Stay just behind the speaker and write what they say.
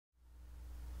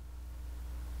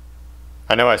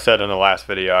I know I said in the last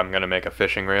video I'm gonna make a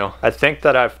fishing reel. I think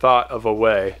that I've thought of a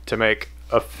way to make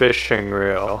a fishing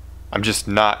reel. I'm just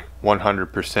not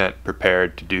 100%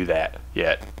 prepared to do that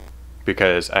yet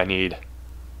because I need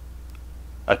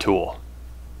a tool,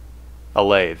 a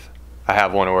lathe. I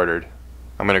have one ordered.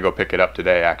 I'm gonna go pick it up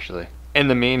today actually. In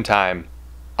the meantime,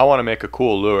 I wanna make a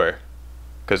cool lure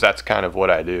because that's kind of what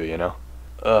I do, you know?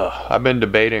 I've been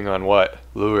debating on what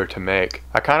lure to make.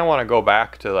 I kind of want to go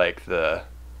back to like the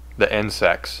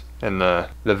insects and the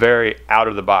very out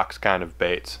of the box kind of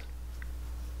baits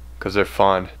because they're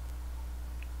fun.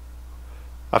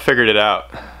 I figured it out.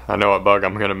 I know what bug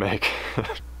I'm gonna make.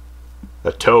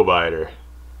 A toe biter.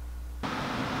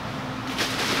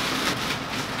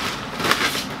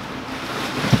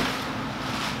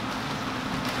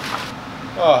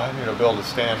 Oh, I need to build a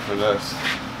stand for this.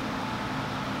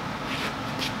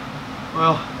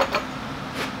 Well,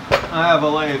 I have a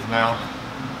lathe now.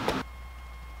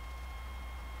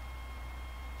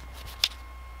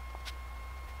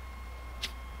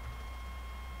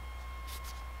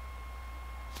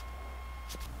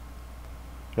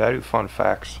 Did I do fun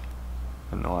facts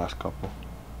in the last couple?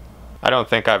 I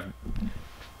think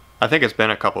it's been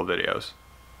a couple videos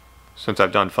since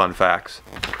I've done fun facts.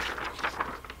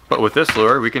 But with this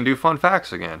lure, we can do fun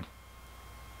facts again.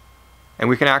 And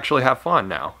we can actually have fun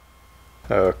now.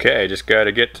 Okay, just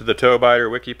gotta get to the toe biter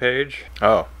wiki page.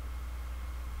 Oh,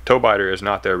 toe biter is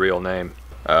not their real name.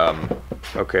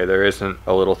 Okay, there isn't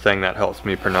a little thing that helps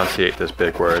me pronunciate this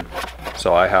big word,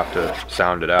 so I have to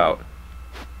sound it out.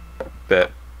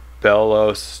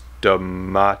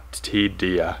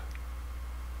 Belostomatidia.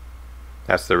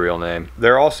 That's the real name.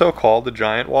 They're also called the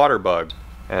giant water bug,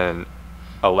 and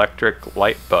electric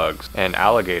light bugs, and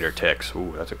alligator ticks.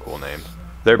 Ooh, that's a cool name.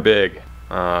 They're big.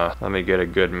 Let me get a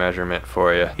good measurement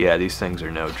for you. Yeah, these things are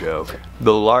no joke.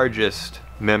 The largest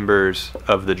members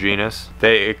of the genus,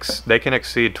 they can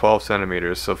exceed 12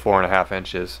 centimeters, so 4.5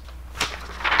 inches,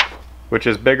 which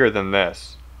is bigger than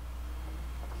this.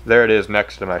 There it is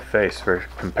next to my face for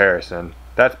comparison.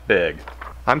 That's big.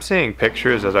 I'm seeing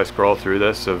pictures as I scroll through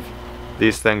this of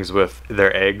these things with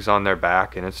their eggs on their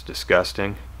back, and it's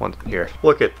disgusting. Here,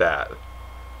 look at that.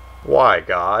 Why,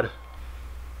 God?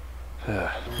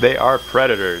 They are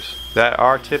predators that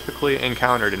are typically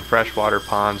encountered in freshwater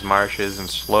ponds, marshes, and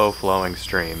slow-flowing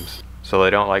streams, so they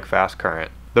don't like fast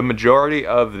current. The majority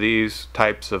of these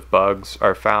types of bugs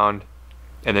are found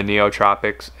in the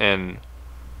neotropics and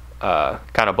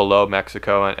kind of below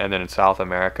Mexico and then in South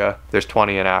America. There's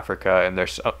 20 in Africa, and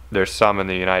there's some in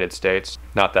the United States,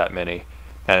 not that many,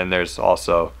 and then there's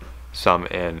also some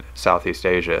in Southeast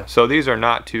Asia. So these are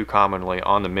not too commonly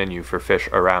on the menu for fish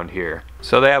around here.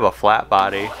 So they have a flat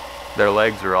body. Their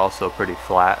legs are also pretty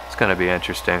flat. It's going to be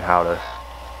interesting what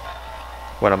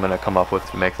I'm going to come up with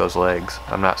to make those legs.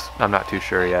 I'm not too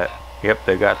sure yet. Yep,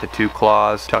 they got the two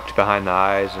claws tucked behind the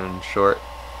eyes and short.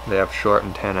 They have short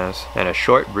antennas and a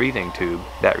short breathing tube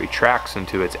that retracts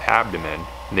into its abdomen.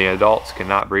 The adults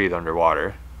cannot breathe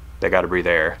underwater. They got to breathe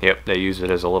air. Yep, they use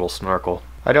it as a little snorkel.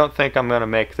 I don't think I'm going to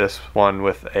make this one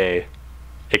with a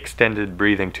extended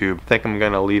breathing tube. I think I'm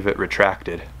going to leave it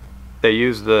retracted. They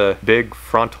use the big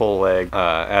frontal leg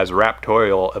as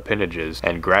raptorial appendages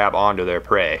and grab onto their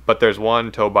prey. But there's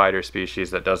one toe biter species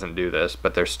that doesn't do this,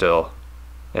 but they're still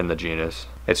in the genus.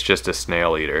 It's just a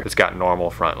snail eater. It's got normal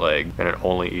front leg and it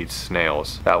only eats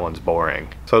snails. That one's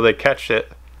boring. So they catch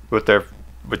it with their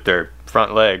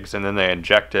front legs, and then they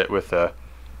inject it with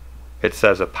it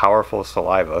says a powerful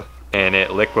saliva, and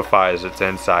it liquefies its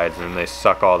insides, and they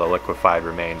suck all the liquefied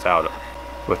remains out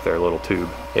with their little tube.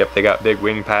 Yep, they got big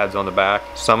wing pads on the back.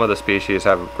 Some of the species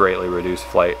have greatly reduced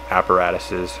flight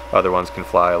apparatuses. Other ones can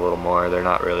fly a little more. They're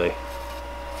not really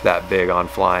that big on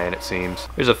flying, it seems.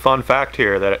 There's a fun fact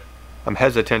here that I'm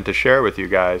hesitant to share with you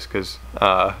guys because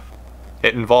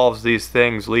it involves these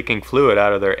things leaking fluid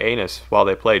out of their anus while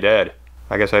they play dead.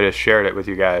 I guess I just shared it with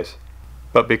you guys.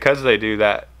 But because they do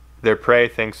that, their prey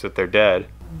thinks that they're dead,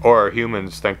 or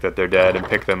humans think that they're dead and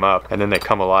pick them up, and then they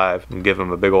come alive and give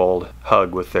them a big old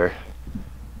hug with their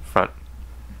front.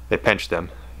 They pinch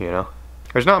them, you know.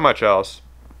 There's not much else.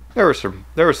 There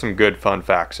were some good fun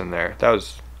facts in there.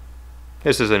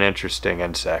 This is an interesting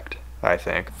insect, I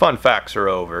think. Fun facts are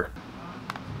over.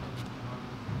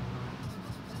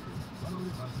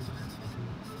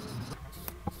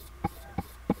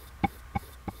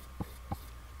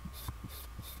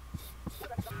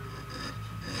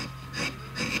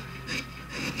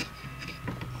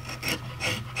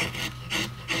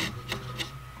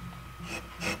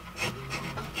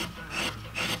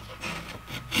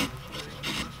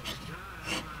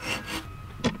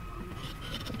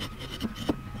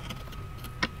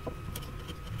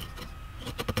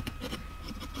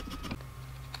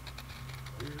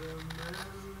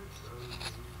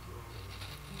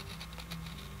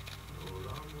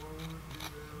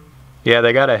 Yeah,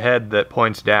 they got a head that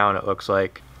points down, it looks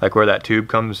like where that tube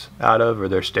comes out of, or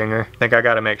their stinger. I think I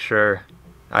gotta make sure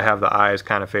I have the eyes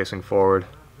kind of facing forward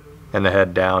and the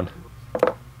head down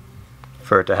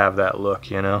for it to have that look,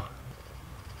 you know?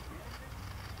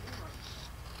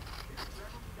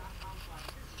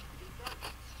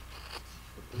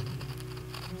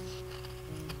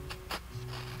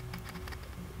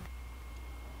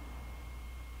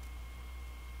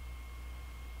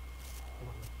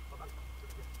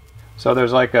 So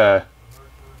there's like a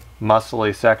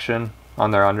muscly section on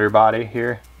their underbody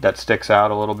here that sticks out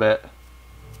a little bit.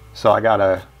 So I kind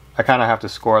of have to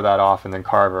score that off and then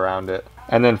carve around it.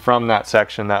 And then from that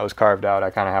section that was carved out,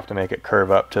 I kind of have to make it curve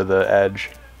up to the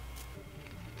edge.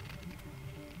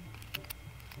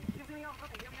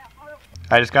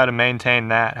 I just got to maintain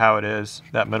that how it is,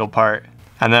 that middle part.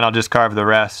 And then I'll just carve the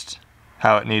rest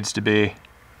how it needs to be.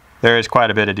 There is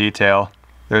quite a bit of detail.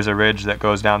 There's a ridge that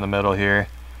goes down the middle here,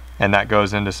 and that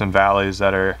goes into some valleys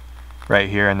that are right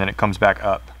here, and then it comes back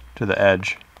up to the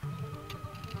edge.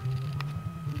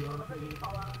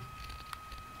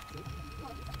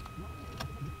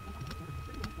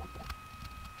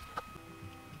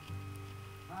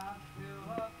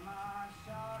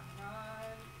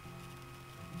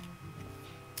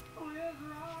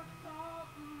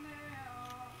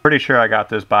 Pretty sure I got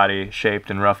this body shaped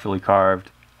and roughly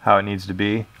carved how it needs to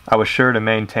be. I was sure to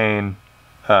maintain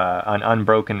an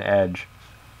unbroken edge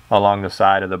along the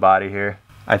side of the body here.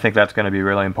 I think that's going to be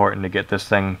really important to get this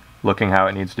thing looking how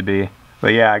it needs to be.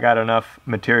 But yeah, I got enough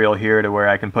material here to where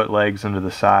I can put legs into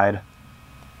the side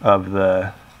of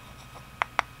the...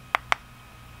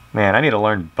 Man, I need to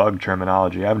learn bug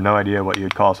terminology. I have no idea what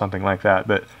you'd call something like that,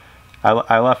 but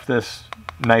I left this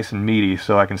nice and meaty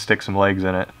so I can stick some legs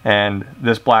in it. And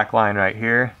this black line right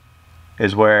here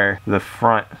is where the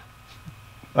front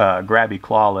grabby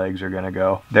claw legs are going to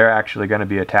go. They're actually going to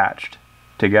be attached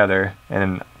together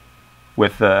and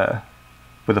with a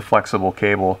flexible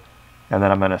cable, and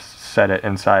then I'm going to set it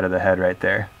inside of the head right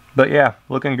there. But yeah,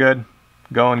 looking good,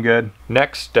 going good.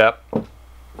 Next step,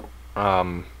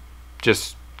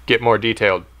 just get more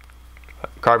detailed,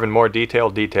 carving more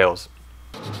detailed details.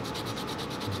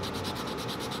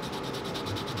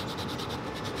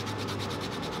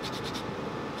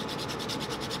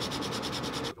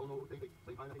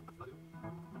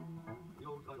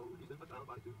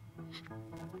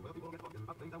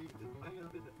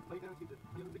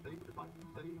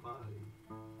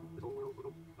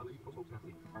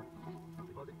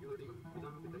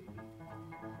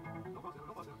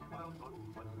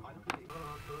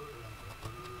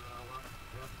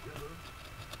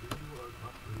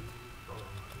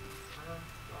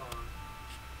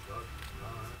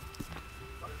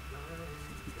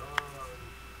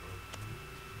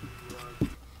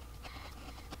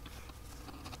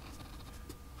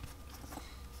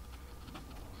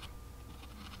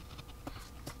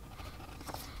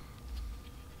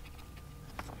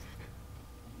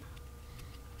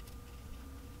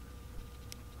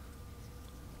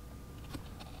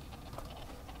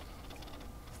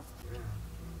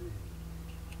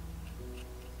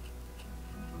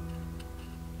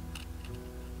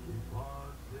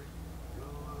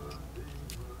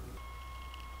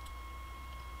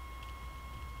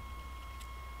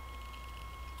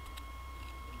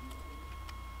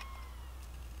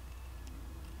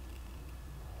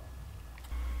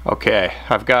 Okay,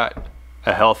 I've got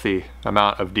a healthy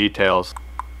amount of details.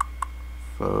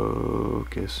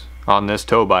 Focus on this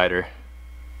toe biter.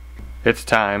 It's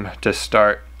time to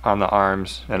start on the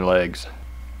arms and legs.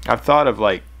 I've thought of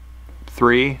like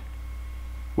 3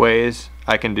 ways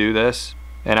I can do this,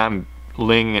 and I'm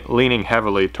leaning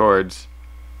heavily towards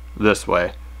this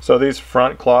way. So these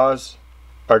front claws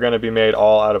are going to be made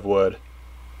all out of wood.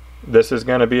 This is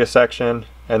going to be a section,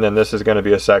 and then this is going to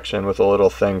be a section with a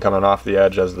little thing coming off the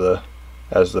edge as the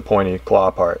pointy claw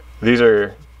part. These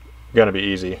are going to be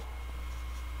easy.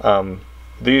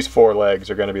 These 4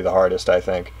 legs are going to be the hardest, I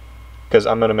think, because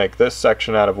I'm going to make this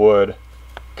section out of wood,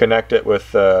 connect it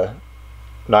with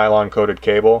nylon coated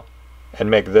cable,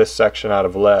 and make this section out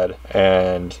of lead,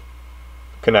 and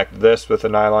connect this with a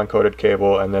nylon coated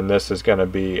cable, and then this is going to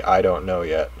be, I don't know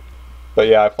yet. But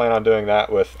yeah, I plan on doing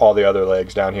that with all the other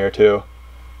legs down here too.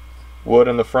 Wood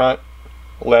in the front,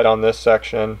 lead on this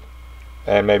section,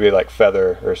 and maybe like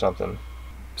feather or something.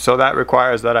 So that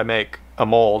requires that I make a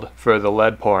mold for the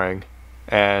lead pouring,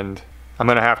 and I'm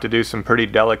going to have to do some pretty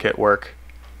delicate work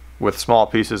with small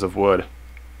pieces of wood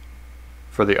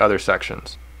for the other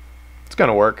sections. It's going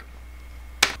to work.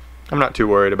 I'm not too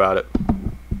worried about it.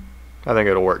 I think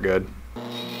it'll work good.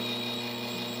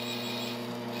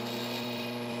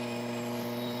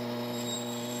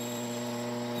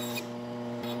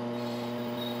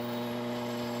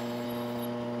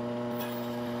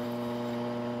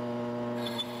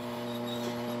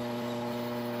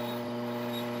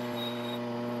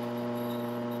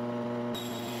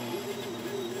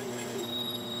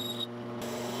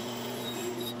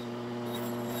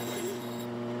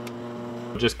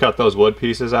 Just cut those wood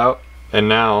pieces out, and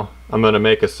now I'm going to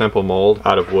make a simple mold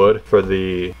out of wood for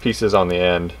the pieces on the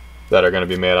end that are going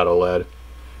to be made out of lead.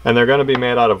 And they're going to be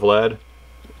made out of lead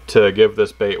to give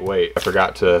this bait weight. I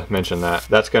forgot to mention that.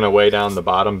 That's going to weigh down the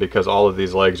bottom because all of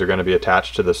these legs are going to be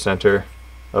attached to the center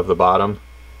of the bottom.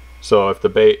 So if the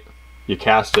bait, you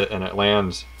cast it and it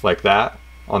lands like that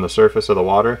on the surface of the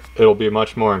water, it'll be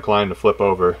much more inclined to flip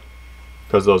over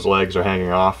because those legs are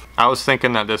hanging off. I was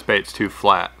thinking that this bait's too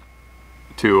flat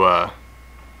to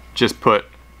just put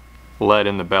lead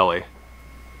in the belly,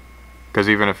 because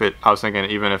I was thinking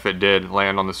even if it did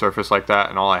land on the surface like that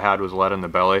and all I had was lead in the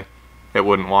belly, it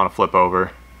wouldn't want to flip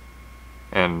over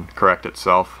and correct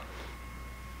itself.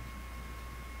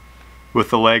 With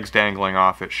the legs dangling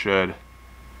off, it should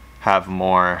have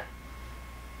more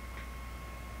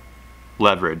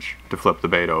leverage to flip the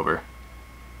bait over.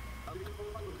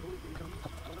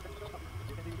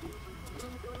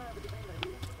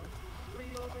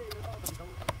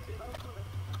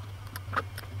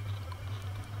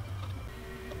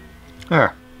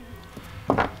 There.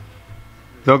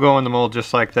 They'll go in the mold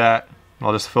just like that.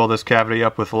 I'll just fill this cavity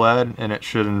up with lead and it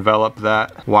should envelop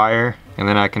that wire, and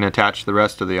then I can attach the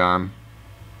rest of the arm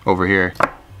over here.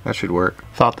 That should work.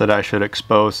 Thought that I should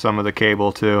expose some of the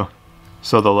cable too,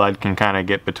 so the lead can kind of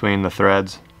get between the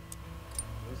threads.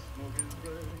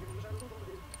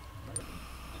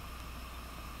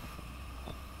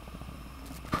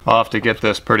 I'll have to get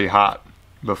this pretty hot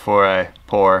before I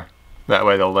pour. That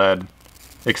way the lead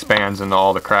expands into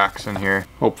all the cracks in here.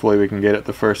 Hopefully we can get it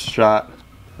the first shot.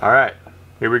 Alright,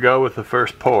 here we go with the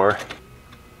first pour.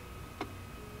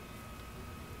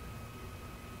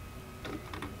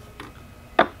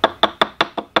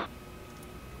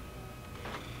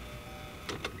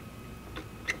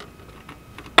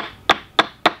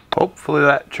 Hopefully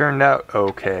that turned out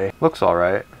okay. Looks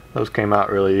alright. Those came out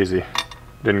really easy.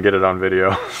 Didn't get it on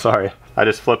video, sorry. I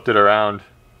just flipped it around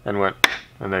and went,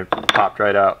 and they popped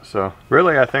right out. So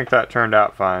really I think that turned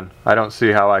out fine. I don't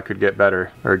see how I could get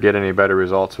better or get any better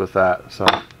results with that. So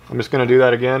I'm just gonna do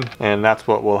that again, and that's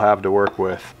what we'll have to work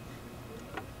with.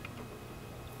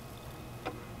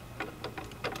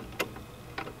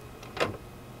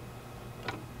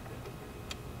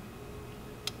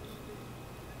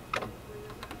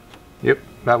 Yep,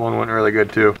 that one went really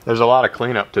good too. There's a lot of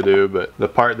cleanup to do, but the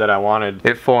part that I wanted,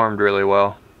 it formed really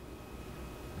well.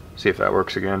 See if that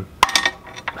works again.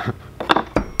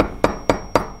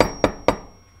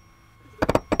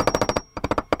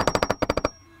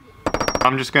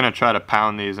 I'm just gonna try to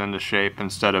pound these into shape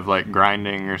instead of like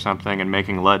grinding or something and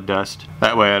making lead dust.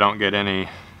 That way I don't get any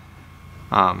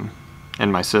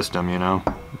in my system, you know.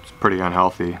 It's pretty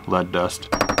unhealthy, lead dust.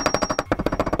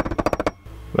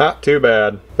 Not too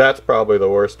bad. That's probably the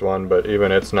worst one, but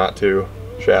even it's not too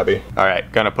shabby.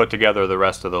 Alright, gonna put together the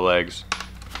rest of the legs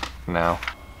now.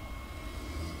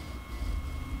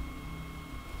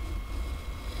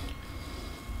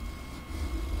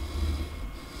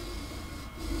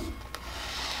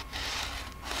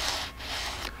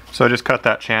 So I just cut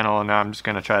that channel, and now I'm just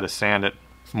gonna try to sand it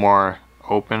more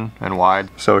open and wide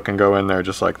so it can go in there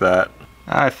just like that.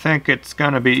 I think it's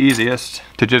gonna be easiest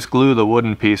to just glue the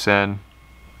wooden piece in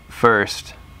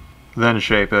first, then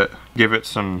shape it, give it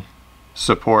some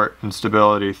support and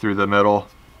stability through the middle,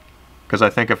 because I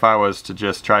think if I was to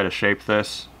just try to shape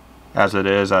this as it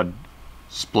is, I'd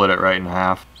split it right in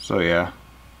half. So yeah,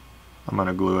 I'm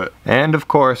gonna glue it. And of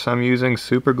course I'm using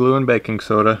super glue and baking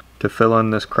soda to fill in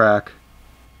this crack.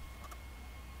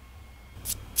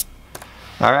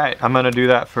 Alright, I'm gonna do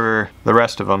that for the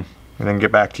rest of them and then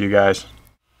get back to you guys.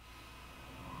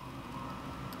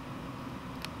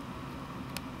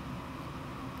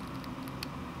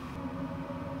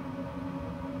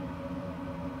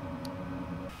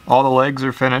 All the legs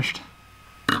are finished.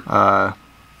 I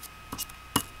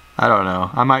don't know.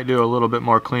 I might do a little bit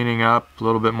more cleaning up, a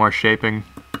little bit more shaping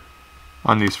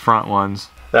on these front ones.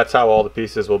 That's how all the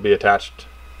pieces will be attached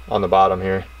on the bottom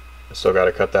here. I still got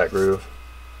to cut that groove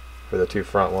for the two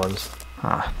front ones.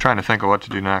 Trying to think of what to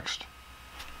do next.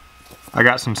 I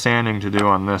got some sanding to do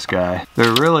on this guy.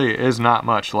 There really is not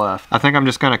much left. I think I'm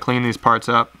just going to clean these parts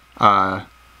up, then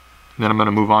I'm going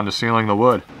to move on to sealing the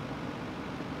wood.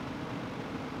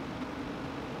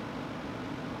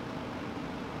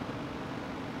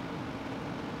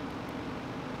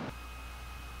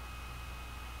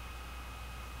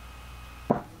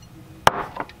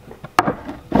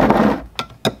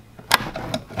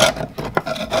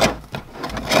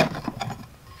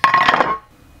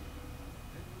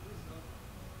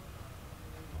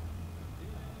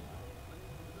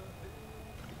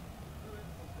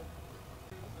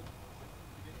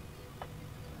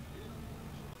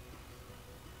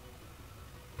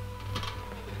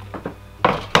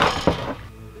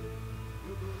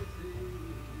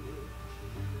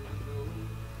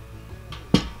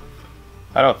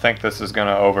 I don't think this is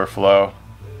gonna overflow.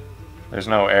 There's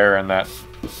no air in that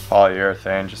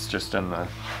polyurethane, just in the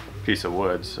piece of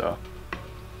wood, so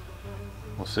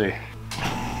we'll see.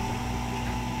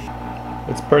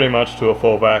 It's pretty much to a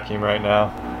full vacuum right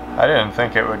now. I didn't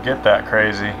think it would get that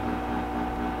crazy.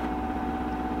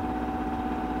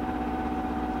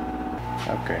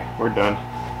 Okay, we're done.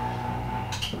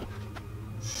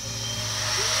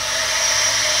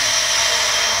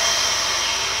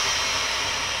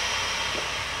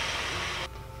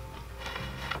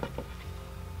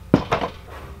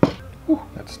 Whew,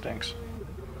 that stinks.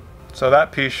 So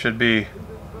that piece should be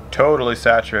totally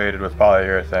saturated with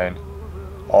polyurethane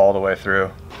all the way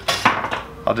through.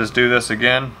 I'll just do this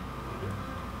again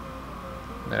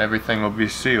and everything will be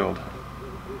sealed.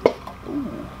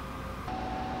 Ooh.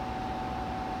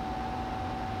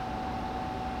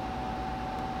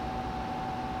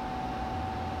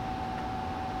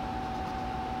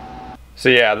 So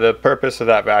yeah, the purpose of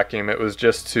that vacuum, it was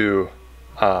just to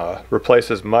replace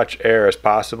as much air as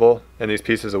possible in these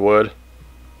pieces of wood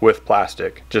with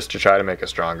plastic, just to try to make it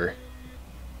stronger.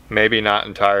 Maybe not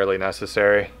entirely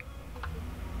necessary,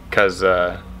 because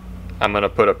I'm gonna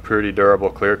put a pretty durable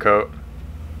clear coat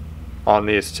on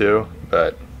these too,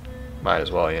 but might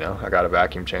as well, you know, I got a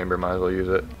vacuum chamber, might as well use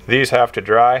it. These have to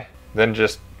dry, then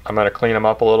I'm gonna clean them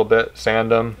up a little bit,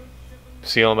 sand them,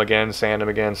 seal them again, sand them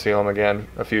again, seal them again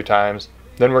a few times.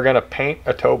 Then we're gonna paint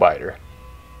a toe biter.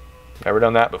 Never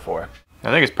done that before.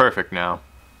 I think it's perfect now.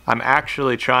 I'm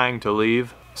actually trying to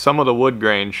leave some of the wood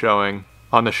grain showing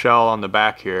on the shell on the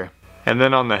back here. And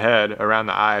then on the head, around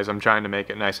the eyes, I'm trying to make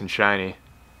it nice and shiny.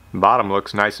 The bottom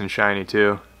looks nice and shiny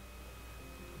too.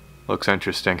 Looks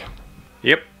interesting.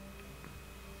 Yep.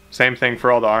 Same thing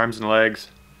for all the arms and legs.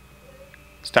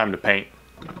 It's time to paint.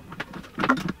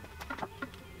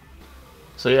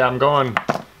 So yeah, I'm going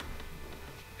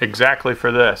exactly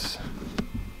for this.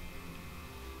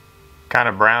 Kind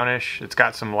of brownish. It's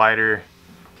got some lighter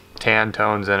tan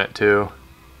tones in it too,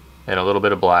 and a little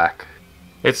bit of black.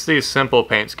 It's these simple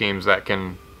paint schemes that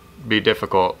can be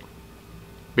difficult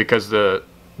because the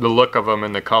look of them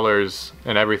and the colors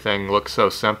and everything looks so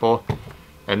simple,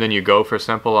 and then you go for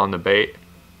simple on the bait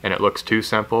and it looks too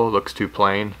simple, looks too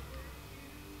plain.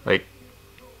 Like,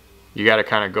 you got to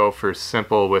kind of go for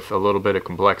simple with a little bit of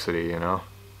complexity, you know,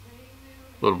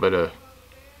 a little bit of,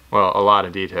 well, a lot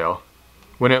of detail.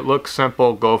 When it looks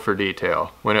simple, go for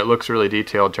detail. When it looks really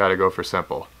detailed, try to go for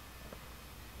simple.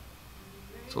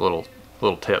 It's a little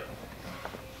tip.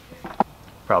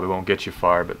 Probably won't get you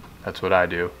far, but that's what I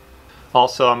do.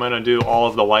 Also, I'm going to do all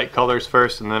of the light colors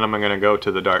first, and then I'm going to go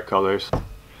to the dark colors.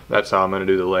 That's how I'm going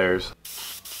to do the layers.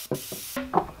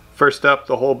 First up,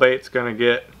 the whole bait's going to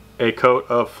get a coat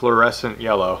of fluorescent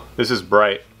yellow. This is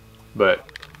bright,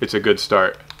 but it's a good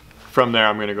start. From there,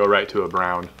 I'm going to go right to a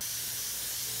brown.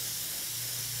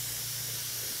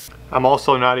 I'm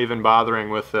also not even bothering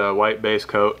with the white base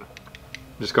coat.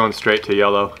 Just going straight to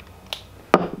yellow,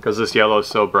 because this yellow is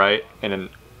so bright and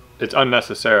it's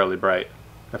unnecessarily bright.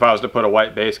 If I was to put a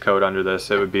white base coat under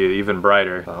this, it would be even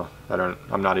brighter. So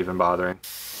I'm not even bothering.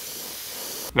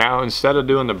 Now, instead of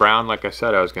doing the brown like I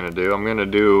said I was going to do, I'm going to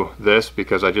do this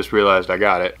because I just realized I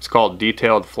got it. It's called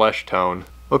Detailed Flesh Tone.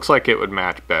 Looks like it would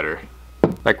match better.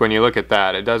 Like when you look at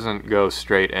that, it doesn't go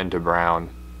straight into brown.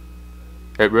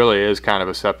 It really is kind of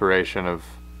a separation of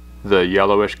the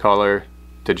yellowish color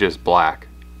to just black.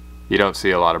 You don't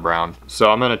see a lot of brown. So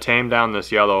I'm going to tame down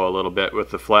this yellow a little bit with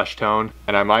the flesh tone,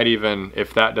 and I might even,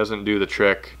 if that doesn't do the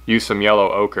trick, use some yellow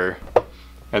ochre.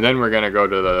 And then we're going to go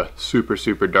to the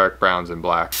super dark browns and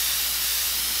blacks.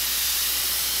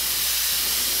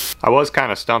 I was kind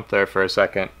of stumped there for a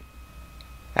second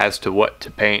as to what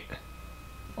to paint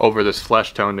over this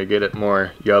flesh tone to get it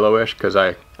more yellowish, because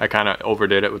I kind of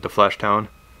overdid it with the flesh tone.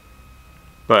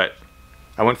 But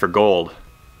I went for gold.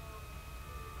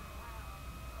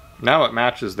 Now it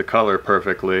matches the color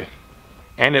perfectly,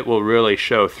 and it will really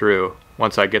show through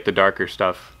once I get the darker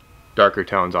stuff, darker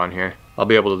tones on here. I'll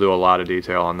be able to do a lot of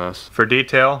detail on this. For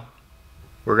detail,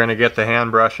 we're going to get the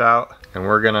hand brush out, and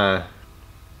we're going to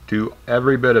do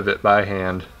every bit of it by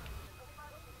hand.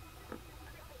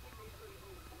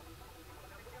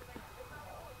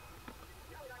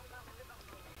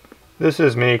 This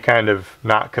is me kind of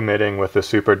not committing with the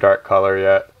super dark color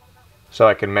yet, so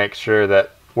I can make sure that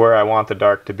where I want the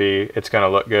dark to be, it's going to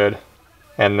look good.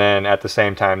 And then at the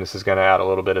same time, this is going to add a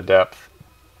little bit of depth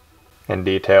and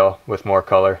detail with more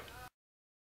color.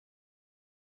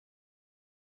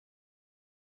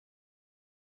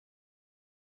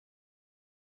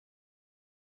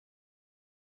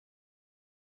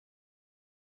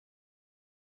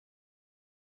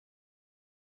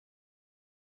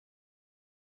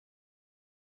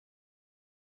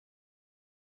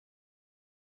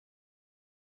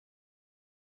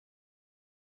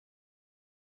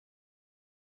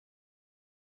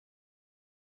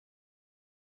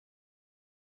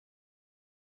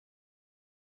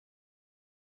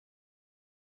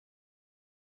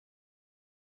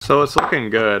 So it's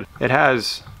looking good. It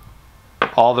has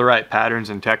all the right patterns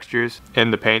and textures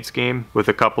in the paint scheme, with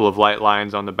a couple of light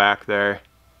lines on the back there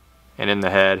and in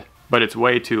the head, but it's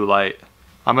way too light.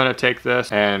 I'm gonna take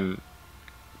this and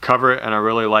cover it in a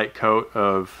really light coat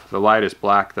of the lightest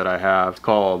black that I have. It's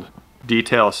called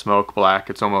Detail Smoke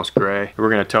Black. It's almost gray. We're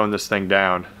gonna tone this thing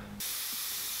down.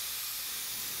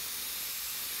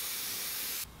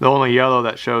 The only yellow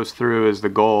that shows through is the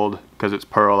gold because it's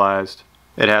pearlized.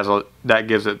 It has that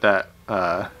gives it that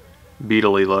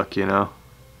beetle-y look, you know,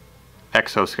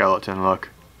 exoskeleton look.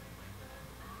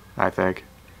 I think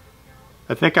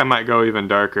I might go even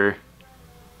darker.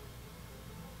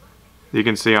 You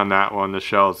can see on that one the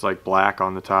shell's like black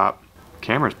on the top.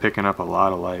 Camera's picking up a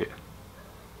lot of light.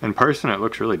 In person it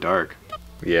looks really dark.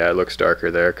 Yeah, it looks darker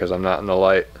there because I'm not in the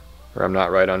light, or I'm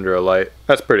not right under a light.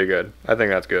 That's pretty good. I think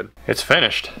that's good. It's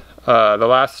finished. The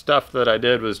last stuff that I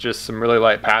did was just some really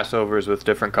light passovers with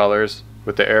different colors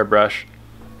with the airbrush.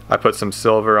 I put some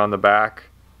silver on the back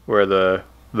where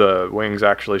the wings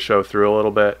actually show through a little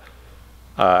bit.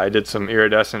 I did some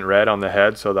iridescent red on the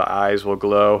head so the eyes will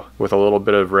glow with a little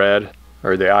bit of red,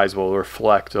 or the eyes will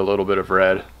reflect a little bit of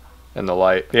red in the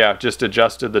light. Yeah, just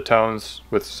adjusted the tones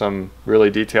with some really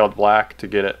detailed black to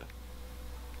get it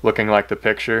looking like the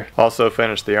picture. Also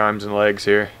finished the arms and legs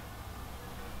here.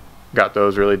 Got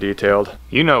those really detailed.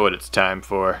 You know what it's time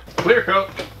for. Clear coat.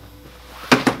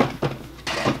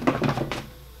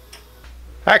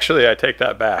 Actually, I take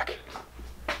that back.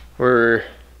 We're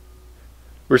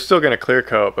still gonna clear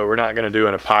coat, but we're not gonna do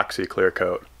an epoxy clear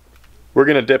coat. We're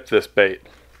gonna dip this bait.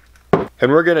 And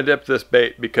we're gonna dip this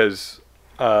bait because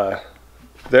there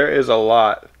is a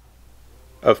lot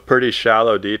of pretty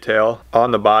shallow detail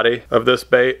on the body of this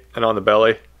bait and on the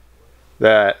belly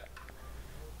that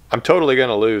I'm totally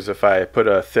gonna lose if I put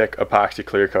a thick epoxy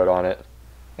clear coat on it.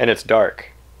 And it's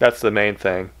dark. That's the main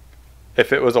thing.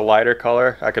 If it was a lighter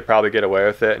color, I could probably get away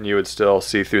with it and you would still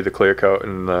see through the clear coat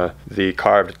and the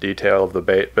carved detail of the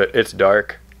bait, but it's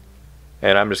dark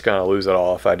and I'm just gonna lose it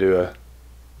all if I do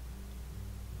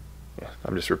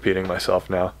I'm just repeating myself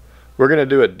now. We're gonna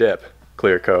do a dip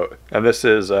clear coat, and this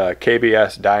is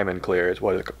KBS Diamond Clear is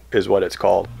what it's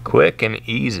called. Quick and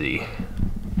easy.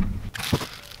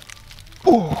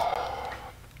 Ooh,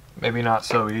 maybe not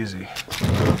so easy.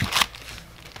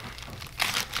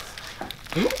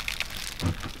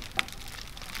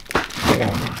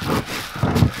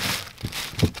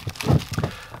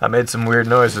 I made some weird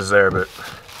noises there, but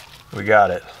we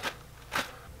got it.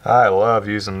 I love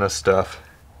using this stuff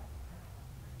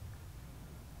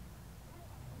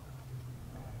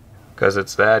because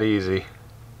it's that easy.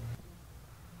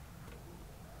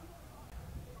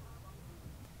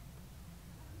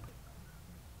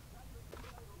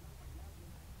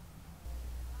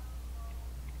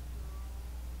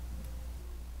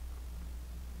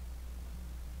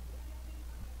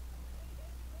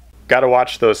 Gotta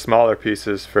watch those smaller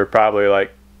pieces for probably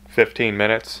like 15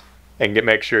 minutes and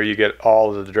make sure you get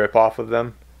all of the drip off of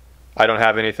them. I don't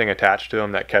have anything attached to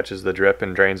them that catches the drip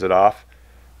and drains it off,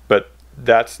 but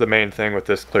that's the main thing with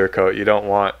this clear coat. You don't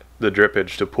want the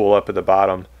drippage to pool up at the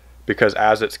bottom because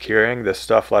as it's curing, this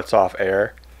stuff lets off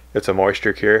air. It's a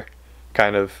moisture cure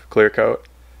kind of clear coat,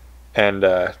 and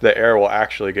the air will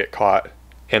actually get caught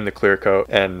in the clear coat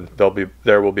and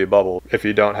there will be bubbles if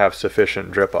you don't have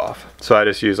sufficient drip off. So I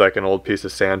just use like an old piece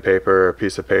of sandpaper or a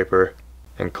piece of paper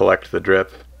and collect the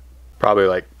drip probably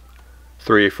like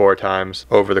 3-4 times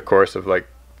over the course of like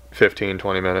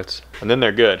 15-20 minutes, and then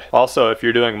they're good. Also, if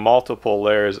you're doing multiple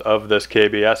layers of this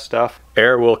KBS stuff,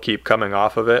 air will keep coming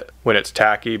off of it when it's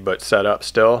tacky but set up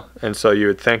still, and so you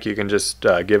would think you can just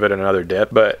give it another dip,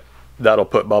 but that'll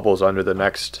put bubbles under the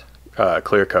next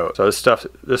clear coat. So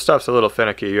this stuff's a little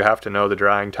finicky. You have to know the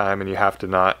drying time and you have to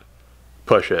not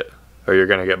push it or you're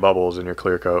gonna get bubbles in your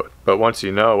clear coat. But once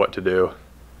you know what to do,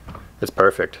 it's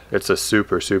perfect. It's a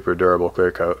super durable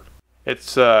clear coat.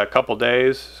 It's a couple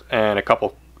days and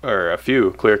a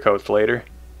few clear coats later.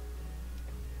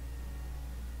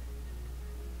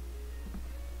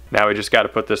 Now we just got to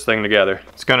put this thing together.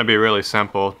 It's gonna be really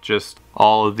simple. Just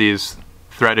all of these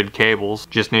threaded cables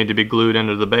just need to be glued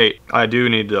into the bait. I do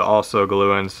need to also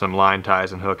glue in some line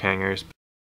ties and hook hangers.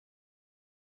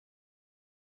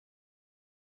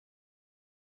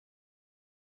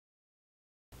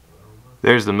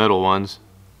 There's the middle ones.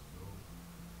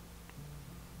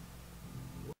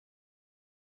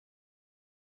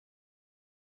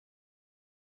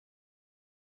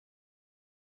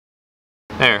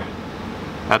 There.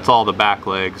 That's all the back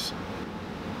legs.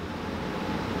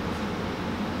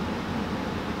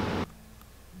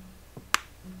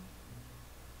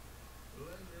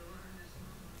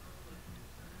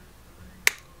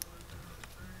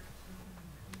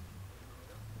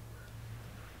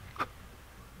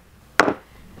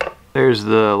 There's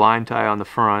the line tie on the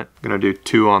front. I'm gonna do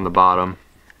 2 on the bottom.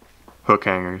 Hook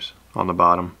hangers on the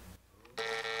bottom.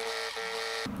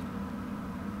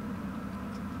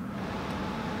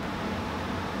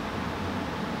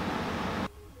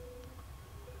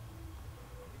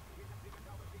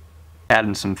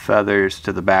 Adding some feathers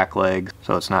to the back legs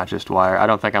so it's not just wire. I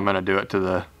don't think I'm gonna do it to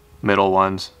the middle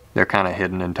ones. They're kind of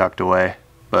hidden and tucked away,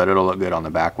 but it'll look good on the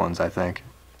back ones, I think.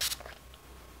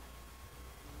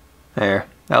 There,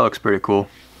 that looks pretty cool.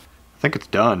 I think it's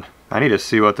done. I need to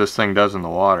see what this thing does in the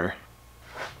water.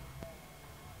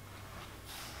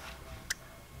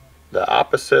 The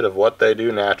opposite of what they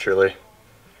do naturally.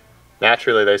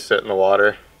 Naturally they sit in the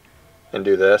water and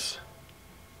do this,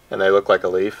 and they look like a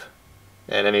leaf,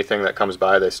 and anything that comes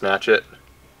by they snatch it.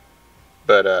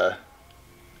 But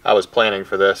I was planning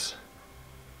for this.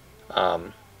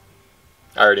 I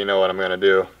already know what I'm gonna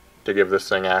do to give this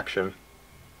thing action.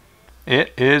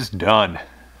 It is done.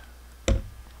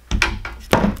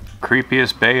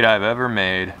 Creepiest bait I've ever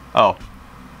made. Oh,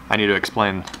 I need to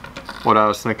explain what I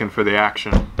was thinking for the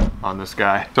action on this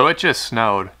guy. So it just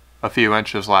snowed a few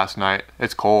inches last night.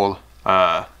 It's cold.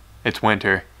 It's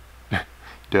winter.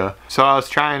 Duh. So I was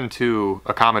trying to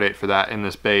accommodate for that in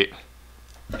this bait.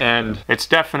 And it's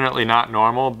definitely not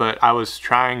normal, but I was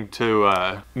trying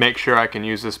to make sure I can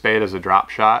use this bait as a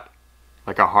drop shot,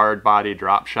 like a hard body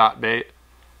drop shot bait.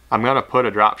 I'm gonna put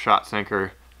a drop shot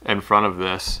sinker in front of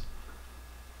this.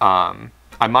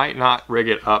 I might not rig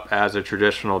it up as a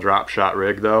traditional drop shot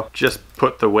rig though. Just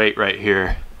put the weight right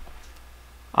here.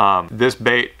 This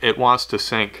bait, it wants to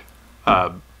sink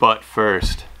butt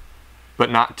first,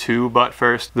 but not too butt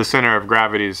first. The center of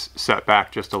gravity's set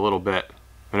back just a little bit,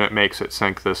 and it makes it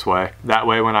sink this way. That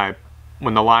way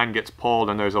when the line gets pulled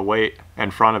and there's a weight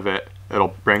in front of it,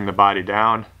 it'll bring the body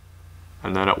down,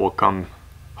 and then it will come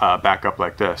back up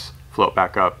like this, float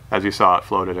back up, as you saw it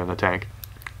floated in the tank.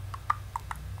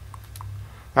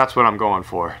 That's what I'm going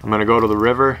for. I'm gonna go to the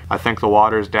river. I think the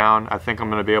water's down. I think I'm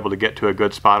gonna be able to get to a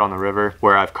good spot on the river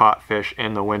where I've caught fish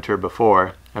in the winter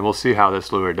before, and we'll see how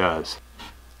this lure does.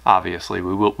 Obviously,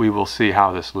 we will see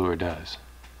how this lure does.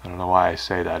 I don't know why I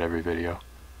say that every video.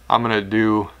 I'm gonna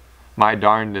do my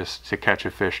darndest to catch a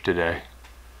fish today.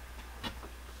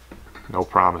 No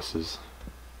promises.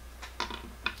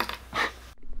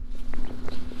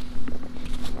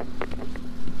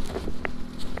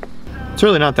 It's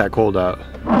really not that cold out.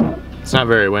 It's not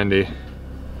very windy.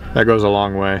 That goes a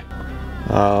long way.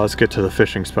 Let's get to the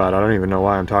fishing spot. I don't even know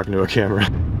why I'm talking to a camera.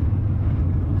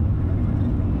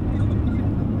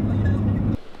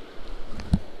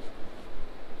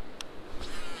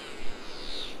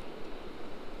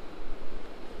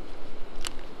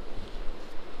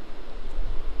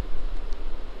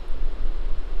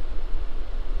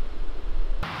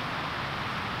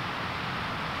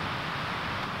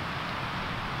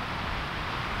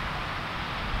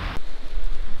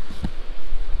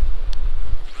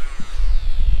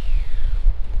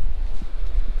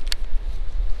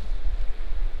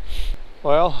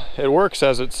 Well, it works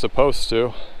as it's supposed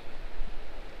to.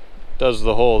 Does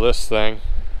the whole this thing.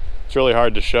 It's really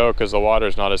hard to show because the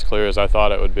water's not as clear as I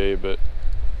thought it would be, but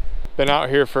been out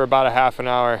here for about a half an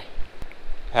hour.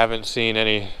 Haven't seen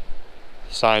any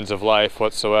signs of life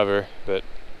whatsoever, but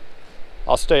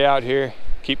I'll stay out here,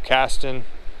 keep casting,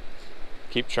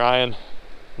 keep trying.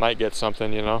 Might get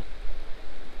something, you know.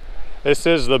 This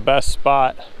is the best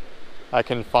spot I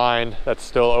can find that's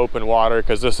still open water,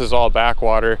 because this is all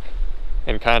backwater.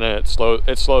 And kind of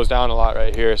it slows down a lot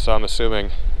right here, so I'm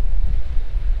assuming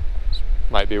this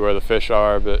might be where the fish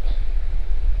are, but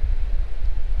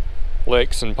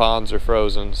lakes and ponds are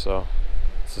frozen, so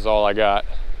this is all I got.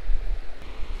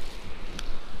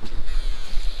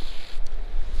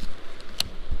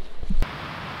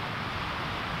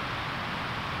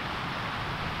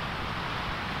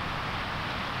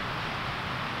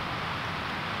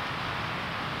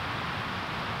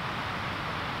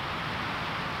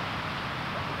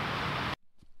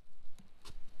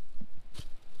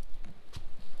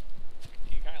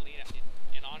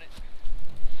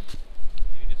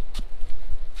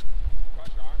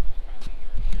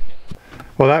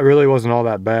 Well, that really wasn't all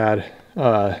that bad.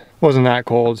 Wasn't that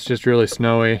cold, it's just really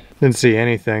snowy. Didn't see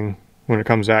anything when it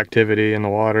comes to activity in the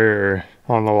water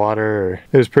or on the water.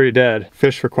 It was pretty dead.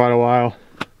 Fished for quite a while,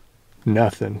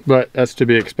 nothing. But that's to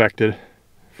be expected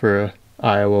for a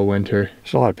Iowa winter.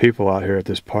 There's a lot of people out here at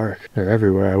this park. They're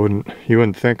everywhere. You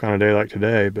wouldn't think on a day like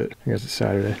today, but I guess it's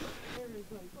Saturday.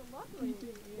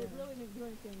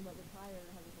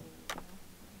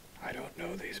 I don't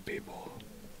know these people.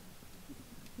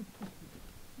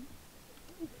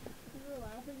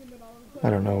 I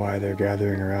don't know why they're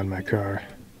gathering around my car.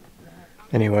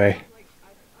 Anyway,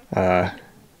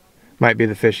 Might be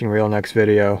the fishing reel next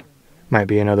video. Might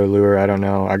be another lure, I don't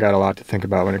know. I got a lot to think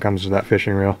about when it comes to that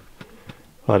fishing reel.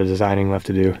 A lot of designing left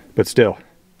to do. But still,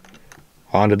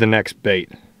 on to the next bait.